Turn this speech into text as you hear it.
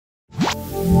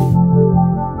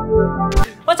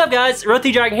What's up guys,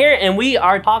 RealTDragon here, and we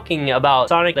are talking about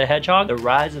Sonic the Hedgehog, the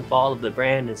rise and fall of the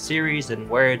brand and series and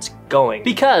where it's going.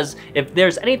 Because if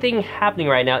there's anything happening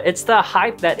right now, it's the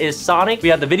hype that is Sonic. We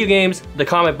have the video games, the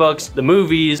comic books, the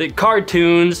movies, the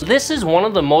cartoons. This is one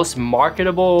of the most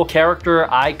marketable character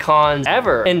icons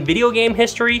ever. In video game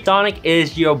history, Sonic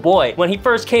is your boy. When he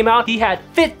first came out, he had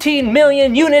 15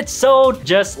 million units sold.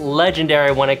 Just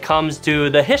legendary when it comes to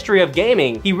the history of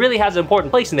gaming. He really has an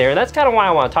important place in there, and that's kind of why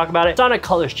I want to talk about it. Sonic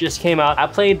Colors just came out. I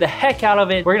played the heck out of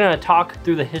it. We're gonna talk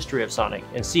through the history of Sonic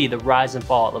and see the rise and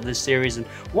fall of this series and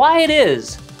why it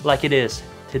is like it is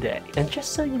today. And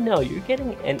just so you know, you're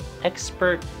getting an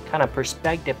expert kind of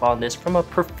perspective on this from a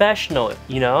professional,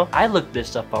 you know? I looked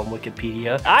this up on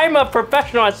Wikipedia. I'm a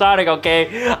professional at Sonic,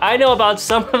 okay? I know about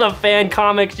some of the fan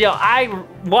comics. Yo, I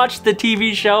watched the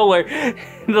TV show where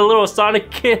the little Sonic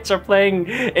kids are playing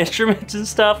instruments and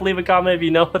stuff. Leave a comment if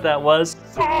you know what that was.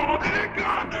 Sonic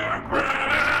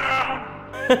Underground!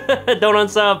 Don't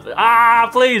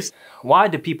unsub. Please. Why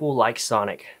do people like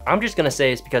Sonic? I'm just gonna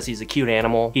say it's because he's a cute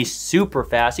animal. He's super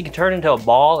fast. He can turn into a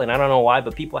ball, and I don't know why,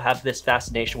 but people have this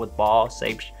fascination with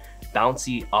ball-shaped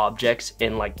bouncy objects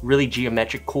in like really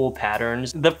geometric cool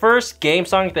patterns. The first game,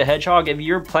 Sonic the Hedgehog, if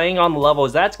you're playing on the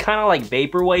levels, that's kind of like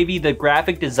vaporwavy. The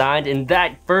graphic design in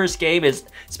that first game is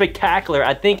spectacular.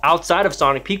 I think outside of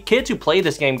Sonic, kids who play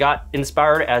this game got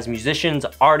inspired as musicians,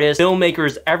 artists,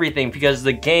 filmmakers, everything, because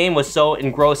the game was so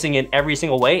engrossing in every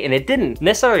single way, and it didn't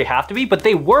necessarily have to be, but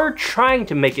they were trying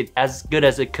to make it as good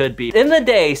as it could be. In the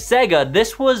day, Sega,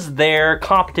 this was their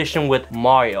competition with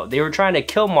Mario. They were trying to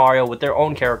kill Mario with their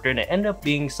own character, and it ended up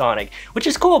being Sonic, which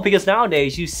is cool because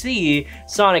nowadays you see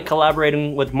Sonic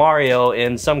collaborating with Mario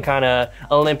in some kind of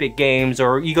Olympic games,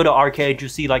 or you go to arcades, you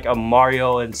see like a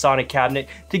Mario and Sonic cabinet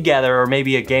together, or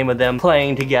maybe a game of them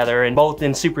playing together, and both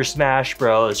in Super Smash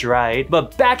Bros, right?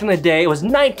 But back in the day, it was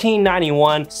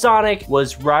 1991, Sonic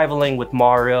was rivaling with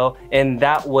Mario, and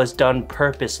that was done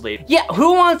purposely. Yeah,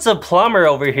 who wants a plumber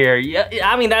over here? Yeah,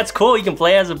 I mean, that's cool, you can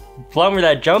play as a plumber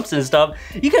that jumps and stuff.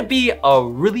 You could be a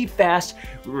really fast,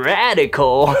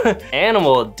 radical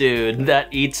animal dude that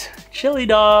eats chili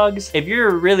dogs. If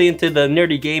you're really into the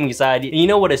nerdy gaming side, you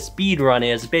know what a speed run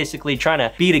is. Basically trying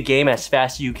to beat a game as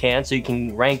fast as you can so you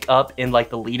can rank up in like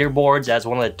the leaderboards as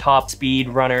one of the top speed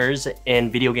runners in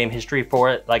video game history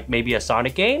for it, like maybe a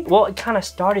Sonic game. Well, it kind of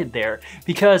started there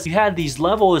because you had these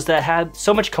levels that had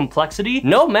so much complexity,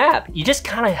 no map. You just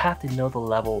kind of have to know the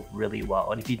level really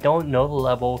well. And if you don't know the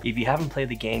level, if you haven't played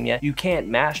the game yet, you can't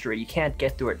master it. You can't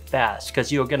get through it fast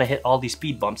because you're gonna hit all these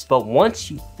speed bumps. But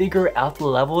once you figure out the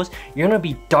levels, you're gonna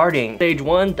be darting stage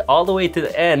 1 all the way to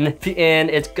the end, and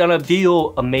it's gonna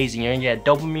feel amazing. You're gonna get a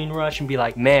dopamine rush and be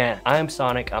like, man, I'm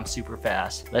Sonic, I'm super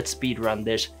fast. Let's speed run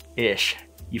this-ish.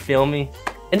 You feel me?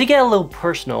 And to get a little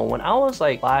personal, when I was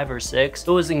like 5 or 6,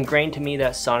 it was ingrained to me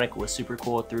that Sonic was super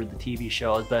cool through the TV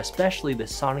shows, but especially the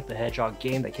Sonic the Hedgehog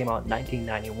game that came out in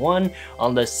 1991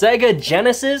 on the Sega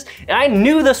Genesis. And I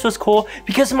knew this was cool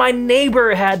because my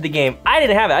neighbor had the game. I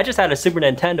didn't have it, I just had a Super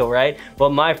Nintendo, right? But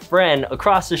my friend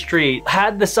across the street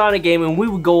had the Sonic game, and we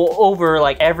would go over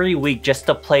like every week just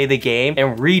to play the game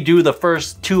and redo the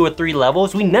first 2 or 3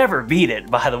 levels. We never beat it,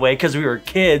 by the way, because we were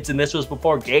kids and this was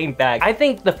before Game Bag. I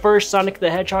think the first Sonic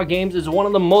the Hedgehog games is one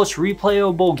of the most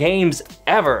replayable games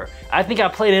ever. I think I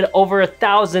played it over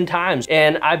 1,000 times,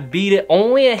 and I beat it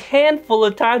only a handful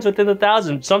of times within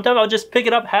 1,000. Sometimes I'll just pick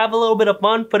it up, have a little bit of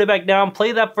fun, put it back down,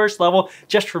 play that first level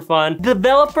just for fun.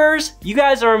 Developers, you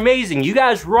guys are amazing. You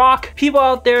guys rock. People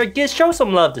out there, show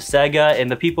some love to Sega and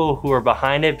the people who are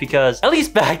behind it, because at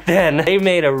least back then, they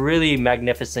made a really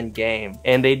magnificent game,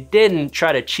 and they didn't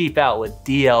try to cheap out with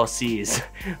DLCs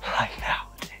like now.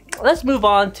 Let's move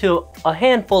on to a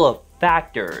handful of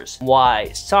factors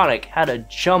why Sonic had a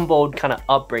jumbled kind of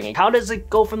upbringing. How does it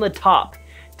go from the top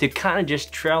to kind of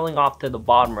just trailing off to the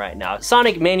bottom right now?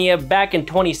 Sonic Mania back in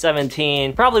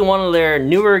 2017, probably one of their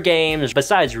newer games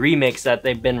besides remakes that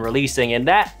they've been releasing, and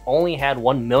that only had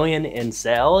 1 million in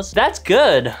sales. That's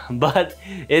good, but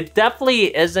it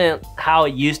definitely isn't how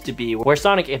it used to be, where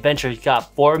Sonic Adventure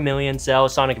got 4 million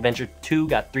sales, Sonic Adventure 2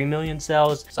 got 3 million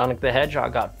sales, Sonic the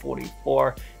Hedgehog got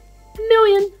 44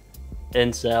 million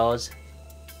in sales.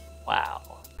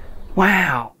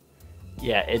 Wow.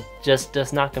 Yeah, it just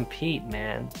does not compete,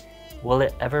 man. Will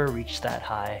it ever reach that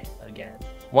high again?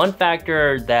 One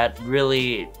factor that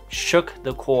really shook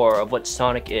the core of what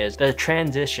Sonic is, the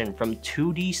transition from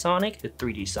 2D Sonic to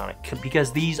 3D Sonic,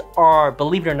 because these are,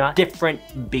 believe it or not,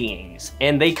 different beings.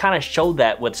 And they kind of showed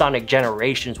that with Sonic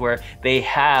Generations, where they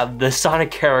have the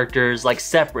Sonic characters like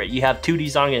separate. You have 2D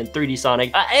Sonic and 3D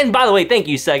Sonic. And by the way, thank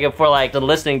you Sega for like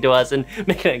listening to us and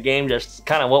making a game just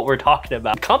kind of what we're talking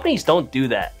about. Companies don't do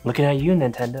that. Looking at you,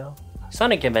 Nintendo.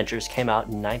 Sonic Adventures came out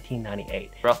in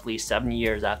 1998, roughly 7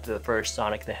 years after the first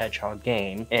Sonic the Hedgehog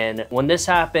game. And when this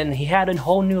happened, he had a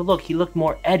whole new look. He looked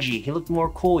more edgy, he looked more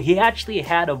cool. He actually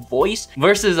had a voice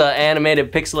versus an animated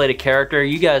pixelated character.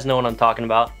 You guys know what I'm talking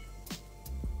about.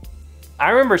 I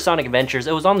remember Sonic Adventures,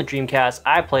 it was on the Dreamcast.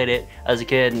 I played it as a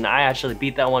kid and I actually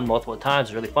beat that one multiple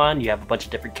times. It was really fun. You have a bunch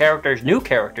of different characters, new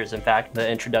characters in fact. The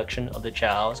introduction of the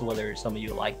Chows, whether some of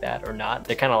you like that or not.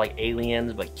 They're kind of like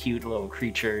aliens, but cute little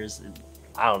creatures.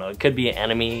 I don't know, it could be an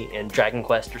enemy in Dragon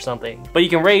Quest or something. But you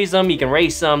can raise them, you can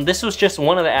race them. This was just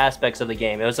one of the aspects of the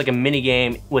game. It was like a mini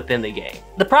game within the game.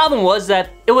 The problem was that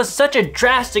it was such a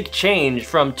drastic change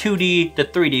from 2D to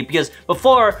 3D, because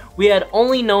before we had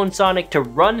only known Sonic to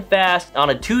run fast on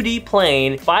a 2D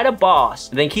plane, fight a boss,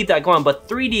 and then keep that going. But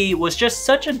 3D was just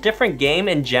such a different game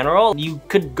in general. You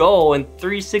could go in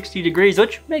 360 degrees,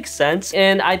 which makes sense.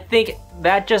 And I think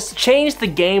that just changed the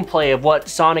gameplay of what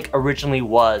Sonic originally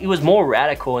was. It was more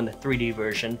radical in the 3D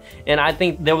version, and I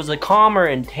think there was a calmer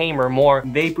and tamer, more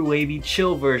vaporwavy,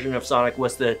 chill version of Sonic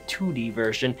was the 2D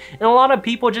version, and a lot of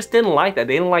people just didn't like that.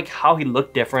 They didn't like how he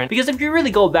looked different, because if you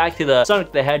really go back to the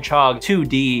Sonic the Hedgehog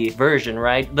 2D version,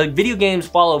 right, the video games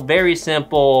follow very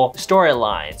simple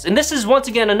storylines, and this is once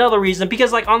again another reason,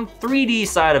 because like on 3D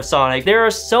side of Sonic, there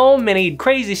are so many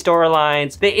crazy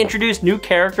storylines. They introduced new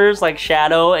characters like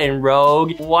Shadow and Rogue.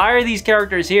 Why are these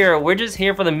characters here? We're just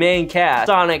here for the main cast.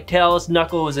 Sonic, Tails,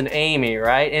 Knuckles, and Amy,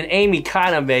 right? And Amy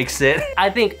kind of makes it. I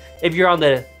think if you're on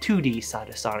the 2D side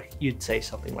of Sonic, you'd say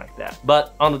something like that.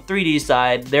 But on the 3D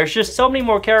side, there's just so many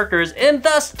more characters, and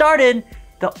thus started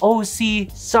the OC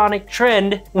Sonic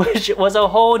trend, which was a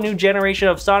whole new generation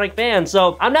of Sonic fans.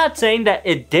 So I'm not saying that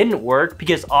it didn't work,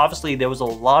 because obviously there was a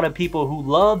lot of people who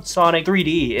loved Sonic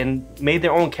 3D and made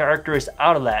their own characters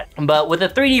out of that. But with the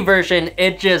 3D version,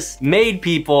 it just made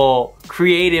people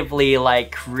creatively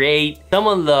like create some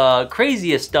of the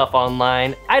craziest stuff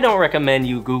online. I don't recommend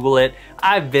you Google it.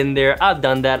 I've been there, I've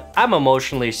done that. I'm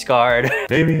emotionally scarred.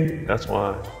 Maybe that's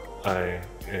why I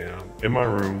am in my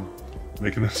room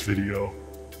making this video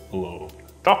alone,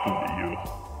 talking to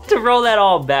you. To roll that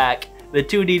all back, the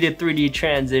 2D to 3D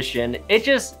transition, it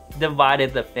just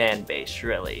divided the fan base,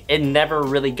 really. It never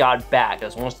really got back,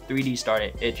 because once 3D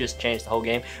started, it just changed the whole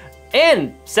game.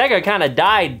 And Sega kind of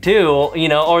died too, you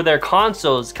know, or their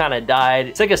consoles kind of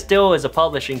died. Sega still is a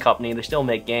publishing company, they still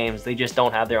make games, they just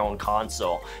don't have their own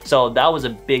console. So that was a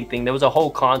big thing. There was a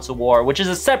whole console war, which is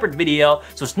a separate video,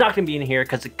 so it's not gonna be in here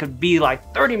because it could be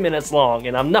like 30 minutes long,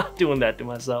 and I'm not doing that to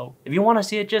myself. If you wanna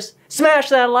see it, just smash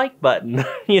that like button,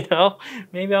 you know?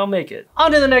 Maybe I'll make it.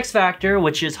 On to the next factor,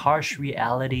 which is harsh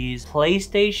realities.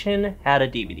 PlayStation had a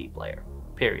DVD player,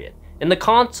 period. In the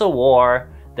console war,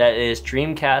 that is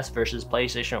Dreamcast versus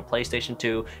PlayStation or PlayStation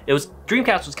 2.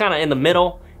 Dreamcast was kind of in the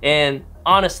middle, and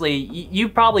honestly, you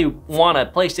probably want a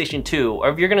PlayStation 2, or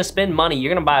if you're gonna spend money,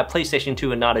 you're gonna buy a PlayStation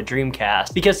 2 and not a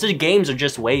Dreamcast, because the games are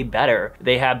just way better.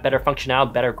 They have better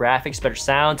functionality, better graphics, better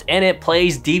sounds, and it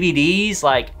plays DVDs.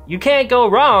 Like, you can't go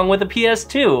wrong with a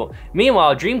PS2.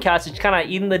 Meanwhile, Dreamcast is kind of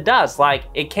eating the dust. Like,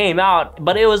 it came out,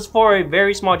 but it was for a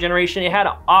very small generation. It had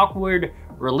an awkward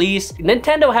release.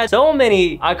 Nintendo had so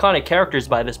many iconic characters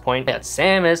by this point. They had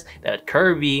Samus, they had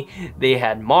Kirby, they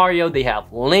had Mario, they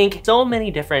have Link. So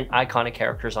many different iconic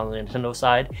characters on the Nintendo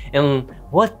side. And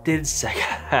what did Sega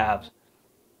have?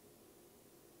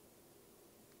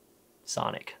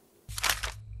 Sonic.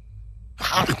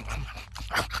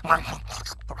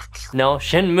 No,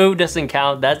 Shenmue doesn't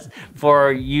count. That's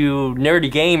for you nerdy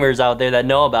gamers out there that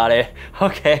know about it.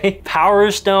 Okay.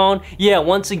 Power Stone. Yeah,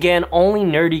 once again, only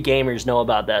nerdy gamers know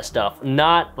about that stuff.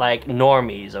 Not like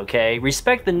normies, okay?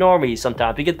 Respect the normies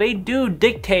sometimes, because they do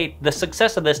dictate the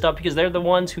success of this stuff, because they're the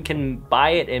ones who can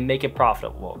buy it and make it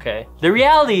profitable, okay? The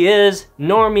reality is,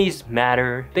 normies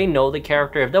matter. They know the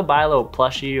character. If they'll buy a little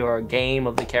plushie or a game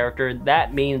of the character,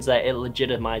 that means that it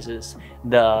legitimizes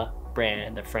the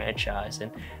brand, the franchise. And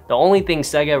the only thing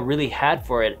Sega really had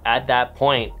for it at that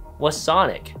point was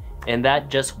Sonic, and that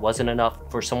just wasn't enough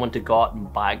for someone to go out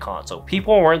and buy a console.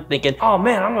 People weren't thinking, oh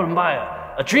man, I'm gonna buy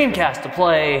a Dreamcast to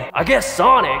play, I guess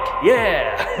Sonic,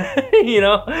 yeah. You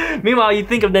know? Meanwhile, you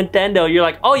think of Nintendo, you're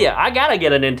like, oh yeah, I gotta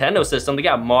get a Nintendo system. They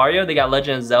got Mario, they got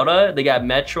Legend of Zelda, they got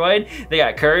Metroid, they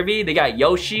got Kirby, they got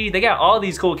Yoshi, they got all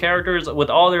these cool characters with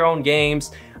all their own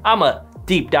games. I'm a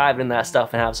deep dive in that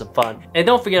stuff and have some fun. And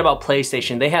don't forget about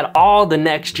PlayStation. They had all the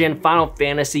next gen Final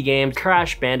Fantasy games,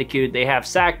 Crash Bandicoot, they have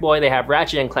Sackboy, they have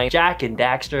Ratchet & Clank, Jak and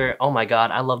Daxter. Oh my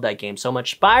god, I love that game so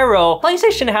much. Spyro.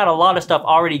 PlayStation had a lot of stuff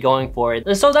already going for it.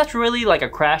 And so that's really like a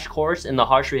crash course in the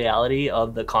harsh reality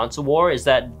of the console war, is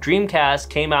that Dreamcast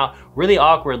came out really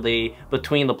awkwardly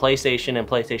between the PlayStation and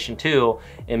PlayStation 2.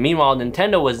 And meanwhile,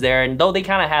 Nintendo was there, and though they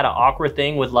kind of had an awkward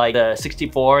thing with like the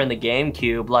 64 and the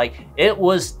GameCube, like it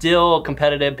was still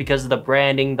competitive because of the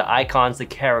branding, the icons, the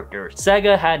characters.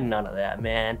 Sega had none of that,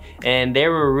 man. And they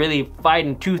were really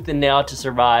fighting tooth and nail to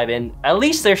survive, and at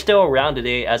least they're still around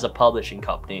today as a publishing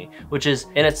company, which is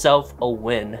in itself a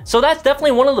win. So that's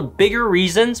definitely one of the bigger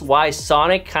reasons why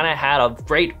Sonic kind of had a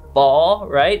great fall,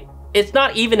 right? It's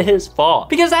not even his fault.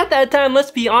 Because at that time,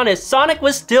 let's be honest, Sonic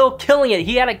was still killing it.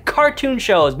 He had a cartoon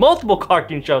shows, multiple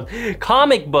cartoon shows,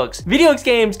 comic books, video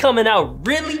games coming out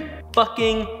really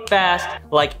fucking fast.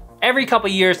 Like every couple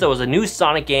years, there was a new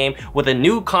Sonic game with a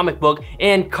new comic book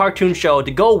and cartoon show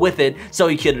to go with it so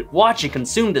you could watch and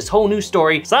consume this whole new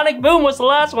story. Sonic Boom was the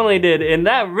last one they did, and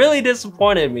that really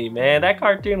disappointed me, man. That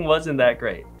cartoon wasn't that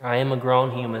great. I am a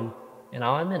grown human, and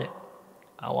I'll admit it.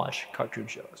 I watch cartoon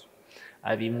shows.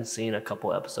 I've even seen a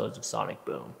couple episodes of Sonic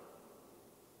Boom.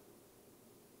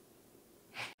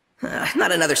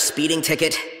 Not another speeding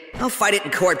ticket. I'll fight it in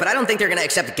court, but I don't think they're gonna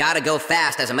accept gotta go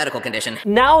fast as a medical condition.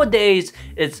 Nowadays,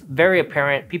 it's very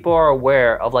apparent. People are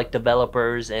aware of like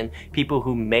developers and people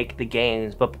who make the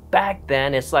games. But back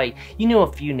then, it's like, you knew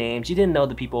a few names. You didn't know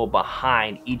the people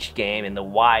behind each game and the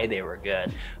why they were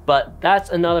good. But that's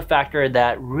another factor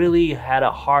that really had a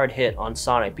hard hit on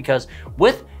Sonic, because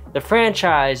with the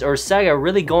franchise or Sega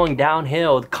really going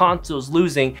downhill, the consoles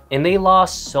losing, and they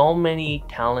lost so many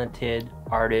talented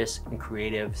artists and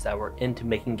creatives that were into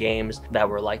making games that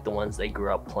were like the ones they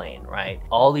grew up playing, right?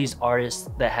 All these artists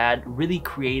that had really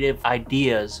creative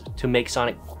ideas to make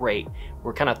Sonic great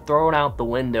were kind of thrown out the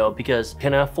window because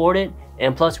can I afford it?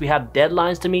 And plus we have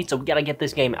deadlines to meet, so we gotta get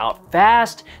this game out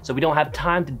fast, so we don't have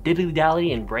time to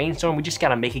diddly-dally and brainstorm. We just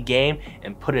gotta make a game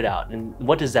and put it out. And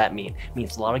what does that mean? It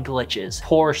means a lot of glitches,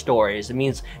 poor stories. It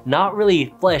means not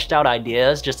really fleshed out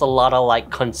ideas, just a lot of like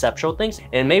conceptual things.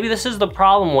 And maybe this is the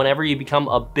problem whenever you become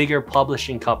a bigger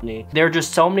publishing company. There are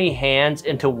just so many hands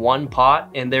into one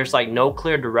pot, and there's like no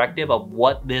clear directive of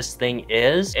what this thing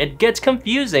is. It gets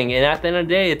confusing, and at the end of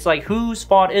the day, it's like, whose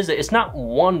fault is it? It's not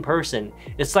one person.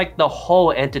 It's like the whole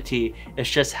entity is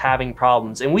just having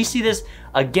problems. And we see this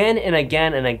again and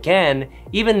again and again,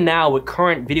 even now with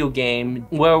current video game,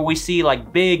 where we see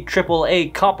like big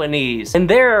AAA companies and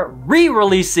they're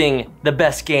re-releasing the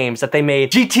best games that they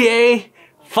made. GTA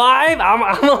 5? I'm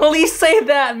gonna at least say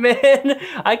that, man.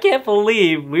 I can't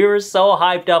believe we were so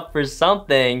hyped up for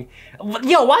something.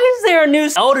 Yo, why is there a new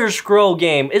Elder Scroll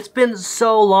game? It's been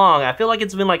so long. I feel like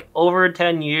it's been like over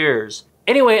 10 years.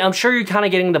 Anyway, I'm sure you're kind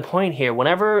of getting the point here.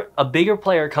 Whenever a bigger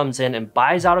player comes in and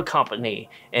buys out a company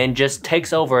and just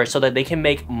takes over so that they can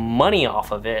make money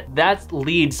off of it, that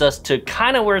leads us to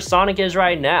kind of where Sonic is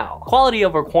right now. Quality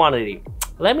over quantity.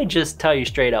 Let me just tell you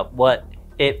straight up what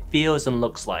it feels and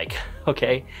looks like,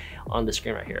 okay? On the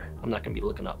screen right here. I'm not gonna be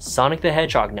looking up. Sonic the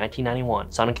Hedgehog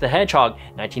 1991, Sonic the Hedgehog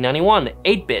 1991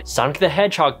 8-bit, Sonic the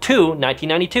Hedgehog 2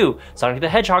 1992, Sonic the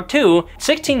Hedgehog 2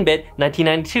 16-bit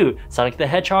 1992, Sonic the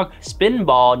Hedgehog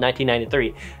Spinball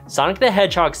 1993, Sonic the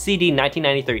Hedgehog CD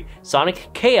 1993, Sonic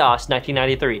Chaos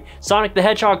 1993, Sonic the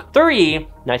Hedgehog 3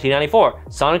 1994,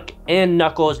 Sonic and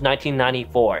Knuckles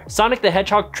 1994, Sonic the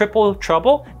Hedgehog Triple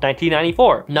Trouble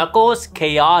 1994, Knuckles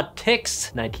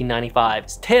Chaotix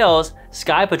 1995, Tails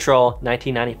Sky Patrol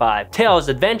 1995, Tails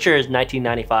Adventures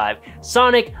 1995,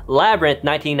 Sonic Labyrinth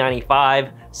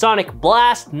 1995, Sonic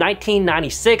Blast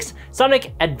 1996,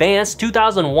 Sonic Advance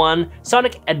 2001,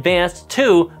 Sonic Advance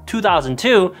 2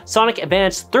 2002, Sonic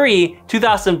Advance 3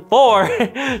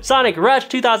 2004, Sonic Rush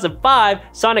 2005,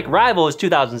 Sonic Rivals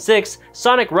 2006,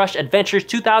 Sonic Rush Adventures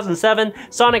 2007,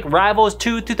 Sonic Rivals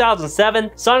 2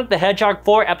 2007, Sonic the Hedgehog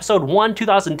 4 Episode 1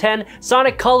 2010,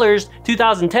 Sonic Colors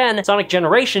 2010, Sonic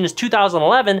Generations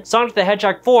 2011, Sonic the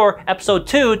Hedgehog 4 Episode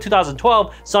 2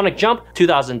 2012, Sonic Jump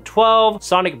 2012,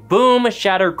 Sonic Boom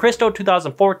Shattered Crystal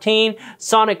 2014,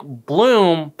 Sonic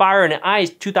Bloom Fire and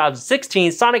Ice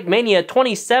 2016, Sonic Mania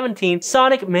 2017, 2017,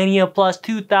 Sonic Mania Plus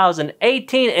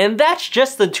 2018, and that's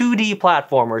just the 2D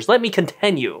platformers. Let me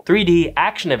continue. 3D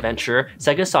action adventure,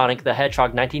 Sega Sonic the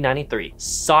Hedgehog 1993,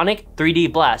 Sonic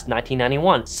 3D Blast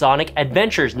 1991, Sonic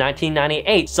Adventures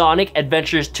 1998, Sonic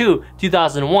Adventures 2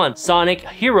 2001, Sonic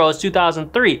Heroes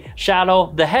 2003,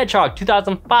 Shadow the Hedgehog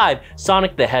 2005,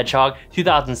 Sonic the Hedgehog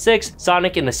 2006,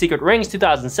 Sonic in the Secret Rings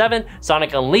 2007,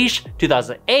 Sonic Unleashed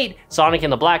 2008, Sonic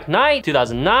and the Black Knight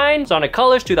 2009, Sonic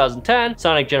Colors 2010,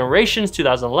 Sonic Generations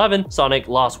 2011, Sonic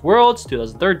Lost Worlds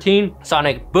 2013,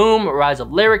 Sonic Boom Rise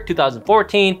of Lyric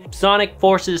 2014, Sonic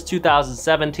Forces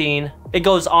 2017. It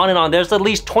goes on and on. There's at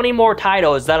least 20 more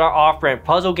titles that are offering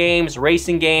puzzle games,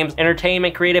 racing games,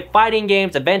 entertainment, creative, fighting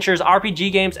games, adventures,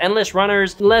 RPG games, endless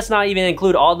runners. Let's not even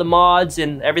include all the mods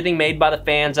and everything made by the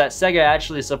fans that Sega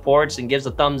actually supports and gives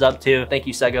a thumbs up to. Thank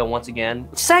you, Sega, once again.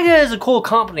 Sega is a cool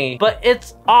company, but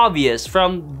it's obvious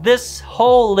from this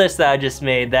whole list that I just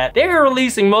made that they're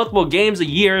releasing multiple games a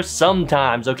year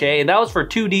sometimes, okay? And that was for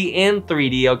 2D and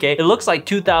 3D, okay? It looks like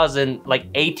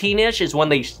 2018-ish is when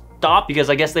they stopped because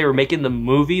I guess they were making the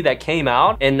movie that came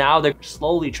out, and now they're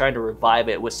slowly trying to revive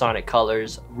it with Sonic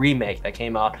Colors remake that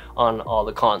came out on all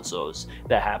the consoles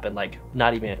that happened like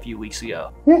not even a few weeks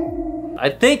ago.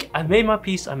 I think I made my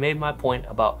piece, I made my point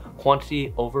about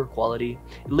quantity over quality.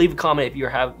 Leave a comment if you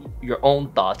have your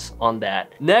own thoughts on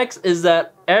that. Next is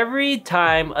that every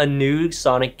time a new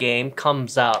Sonic game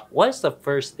comes out, what's the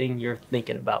first thing you're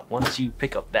thinking about once you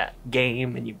pick up that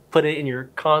game and you put it in your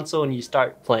console and you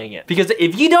start playing it? Because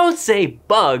if you don't say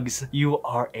bugs, you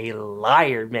are a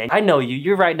liar, man. I know you.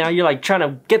 You're right now, you're like trying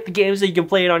to get the game so you can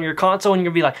play it on your console, and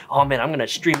you're gonna be like, oh man, I'm gonna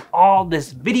stream all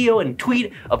this video and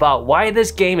tweet about why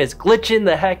this game is glitching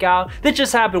the heck out. This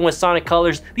just happened with Sonic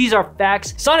Colors. These are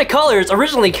facts. Sonic Colors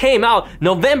originally came out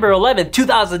November 11th,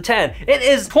 2010. It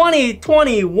is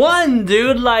 2021,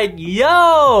 dude. Like,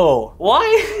 yo,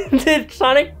 why did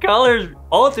Sonic Colors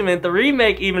Ultimate, the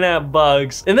remake, even have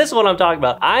bugs? And this is what I'm talking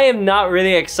about. I am not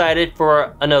really excited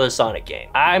for another Sonic game.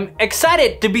 I'm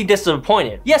excited to be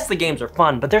disappointed. Yes, the games are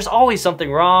fun, but there's always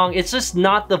something wrong. It's just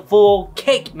not the full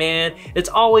cake, man. It's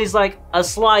always like a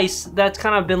slice that's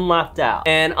kind of been left out.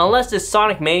 And unless it's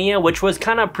Sonic Mania, which was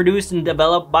kind of produced and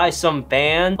developed by some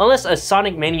fans, unless a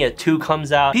Sonic Mania 2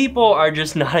 comes out, people are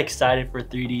just not excited for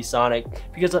 3D Sonic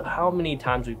because of how many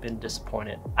times we've been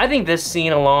disappointed. I think this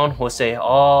scene alone will say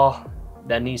all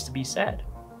that needs to be said.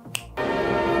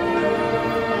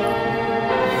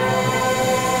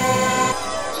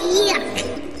 Yuck.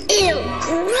 Ew,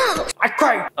 gross. I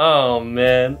cried. Oh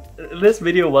man, this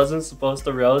video wasn't supposed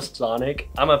to roast Sonic.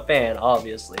 I'm a fan,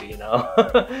 obviously, you know.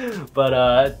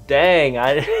 But dang,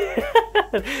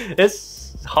 it's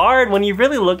hard when you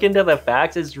really look into the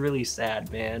facts. It's really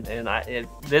sad, man. And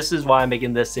this is why I'm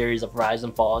making this series of Rise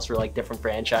and Falls for like different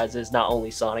franchises, not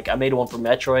only Sonic. I made one for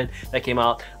Metroid that came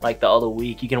out like the other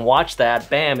week. You can watch that.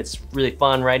 Bam, it's really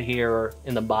fun right here or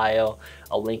in the bio.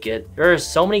 I'll link it. There are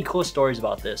so many cool stories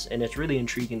about this, and it's really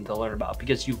intriguing to learn about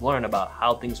because you learn about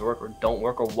how things work or don't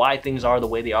work, or why things are the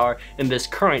way they are in this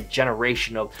current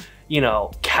generation of, you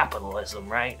know, capitalism,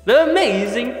 right? The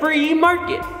amazing free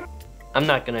market. I'm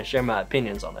not gonna share my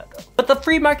opinions on that though. But the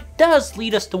free market does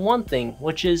lead us to one thing,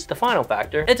 which is the final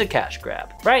factor. It's a cash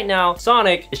grab. Right now,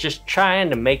 Sonic is just trying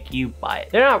to make you buy it.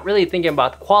 They're not really thinking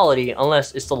about the quality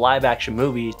unless it's the live action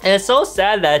movies. And it's so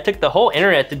sad that it took the whole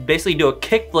internet to basically do a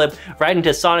kickflip right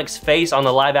into Sonic's face on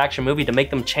the live action movie to make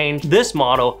them change this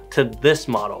model to this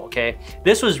model, okay?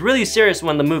 This was really serious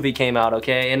when the movie came out,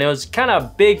 okay? And it was kind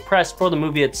of big press for the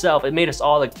movie itself. It made us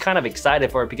all like, kind of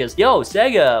excited for it because, yo,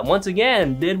 Sega, once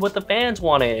again, did what the fans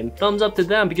wanted, and thumbs up to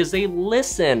them because they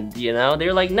listened, you know?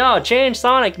 They're like, no, change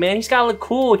Sonic, man. He's gotta look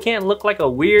cool. He can't look like a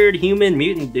weird human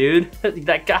mutant dude.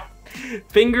 That guy,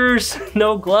 fingers,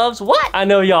 no gloves. What? I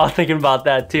know y'all thinking about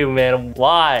that too, man.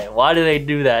 Why? Why do they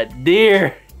do that?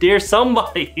 Dear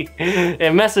somebody, a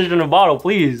message in a bottle,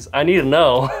 please. I need to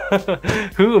know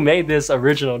who made this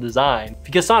original design,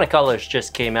 because Sonic Colors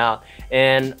just came out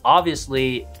and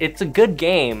obviously it's a good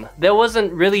game. There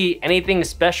wasn't really anything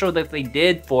special that they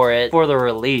did for it for the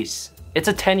release. It's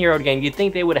a 10-year-old game. You'd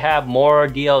think they would have more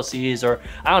DLCs or,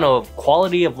 I don't know,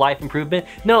 quality of life improvement.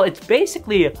 No, it's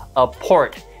basically a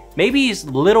port. Maybe a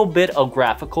little bit of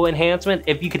graphical enhancement,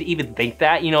 if you could even think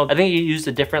that. You know, I think you used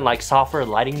a different like software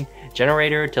lighting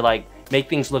generator to like make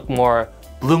things look more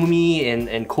bloomy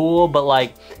and cool, but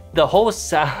like the whole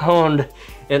sound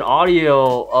and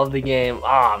audio of the game,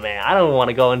 oh man, I don't want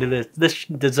to go into this. This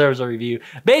deserves a review.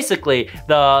 Basically,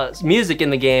 the music in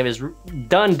the game is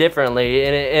done differently,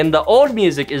 and the old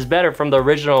music is better from the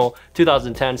original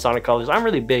 2010 Sonic Colors. I'm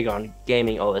really big on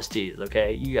gaming OSTs,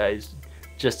 okay? You guys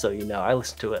just so you know. I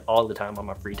listen to it all the time on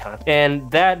my free time. And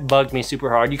that bugged me super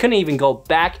hard. You couldn't even go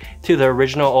back to the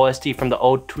original OST from the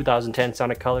old 2010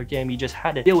 Sonic Color game. You just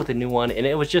had to deal with a new one, and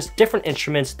it was just different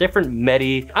instruments, different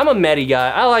MIDI. I'm a MIDI guy.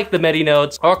 I like the MIDI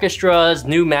notes. Orchestra's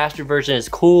new master version is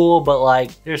cool, but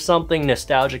like there's something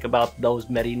nostalgic about those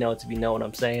MIDI notes, if you know what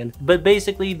I'm saying. But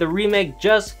basically the remake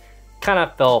just kind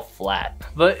of fell flat.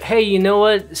 But hey, you know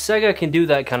what? Sega can do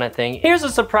that kind of thing. Here's a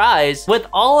surprise. With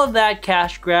all of that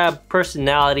cash grab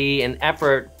personality and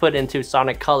effort put into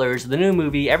Sonic Colors, the new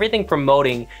movie, everything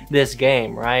promoting this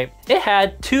game, right? It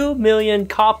had 2 million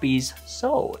copies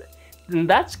sold. And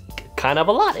that's kind of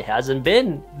a lot. It hasn't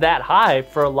been that high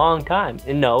for a long time.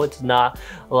 And no, it's not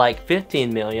like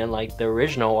 15 million like the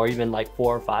original, or even like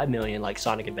 4 or 5 million like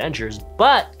Sonic Adventures,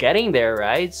 but getting there,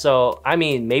 right? So I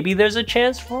mean, maybe there's a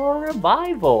chance for a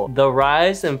revival. The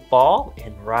rise and fall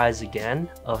and rise again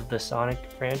of the Sonic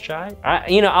franchise.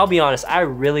 I'll be honest, I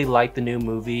really like the new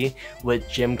movie with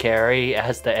Jim Carrey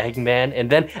as the Eggman, and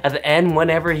then at the end,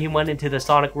 whenever he went into the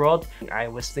Sonic world, I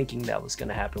was thinking that was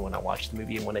gonna happen when I watched the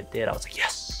movie, and when it did, I was like,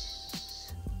 yes,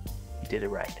 did it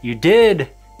right. You did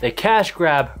the cash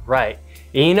grab right.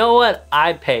 And you know what?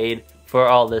 I paid for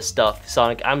all this stuff,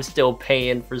 Sonic. I'm still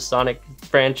paying for Sonic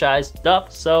franchise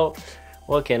stuff, so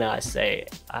what can I say?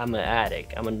 I'm an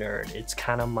addict, I'm a nerd. It's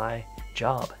kind of my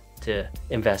job to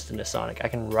invest into Sonic. I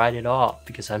can write it off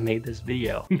because I made this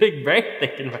video. Big brain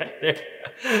thinking right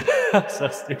there. So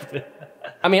stupid.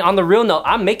 I mean, on the real note,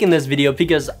 I'm making this video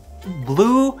because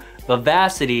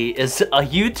Vivacity is a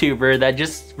YouTuber that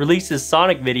just releases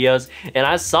Sonic videos, and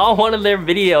I saw one of their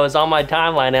videos on my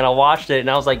timeline and I watched it and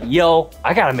I was like, yo,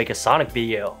 I gotta make a Sonic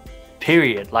video,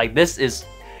 period. Like this is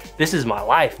my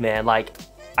life, man. Like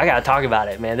I gotta talk about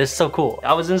it, man. This is so cool.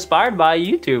 I was inspired by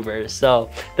YouTubers, so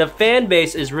the fan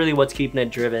base is really what's keeping it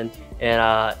driven, and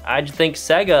I think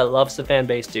Sega loves the fan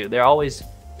base too. They're always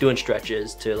doing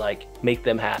stretches to like make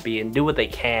them happy and do what they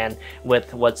can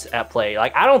with what's at play.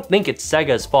 Like I don't think it's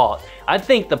Sega's fault. I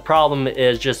think the problem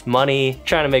is just money,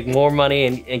 trying to make more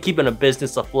money and keeping a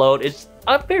business afloat. It's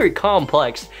a very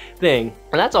complex thing,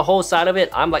 and that's a whole side of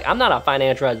it. I'm not a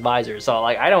financial advisor, so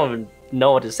like I don't even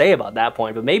know what to say about that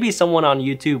point, but maybe someone on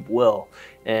YouTube will,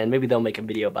 and maybe they'll make a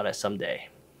video about it someday.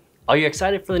 Are you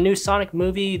excited for the new Sonic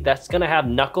movie that's gonna have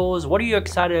Knuckles? What are you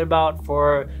excited about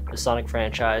for the Sonic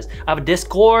franchise? I have a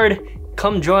Discord.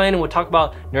 Come join and we'll talk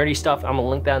about nerdy stuff. I'm gonna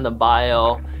link that in the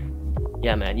bio.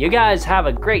 Yeah, man. You guys have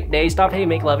a great day. Stop hating,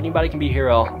 make love. Anybody can be a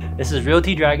hero. This is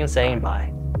RealTDragon saying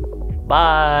bye.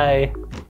 Bye.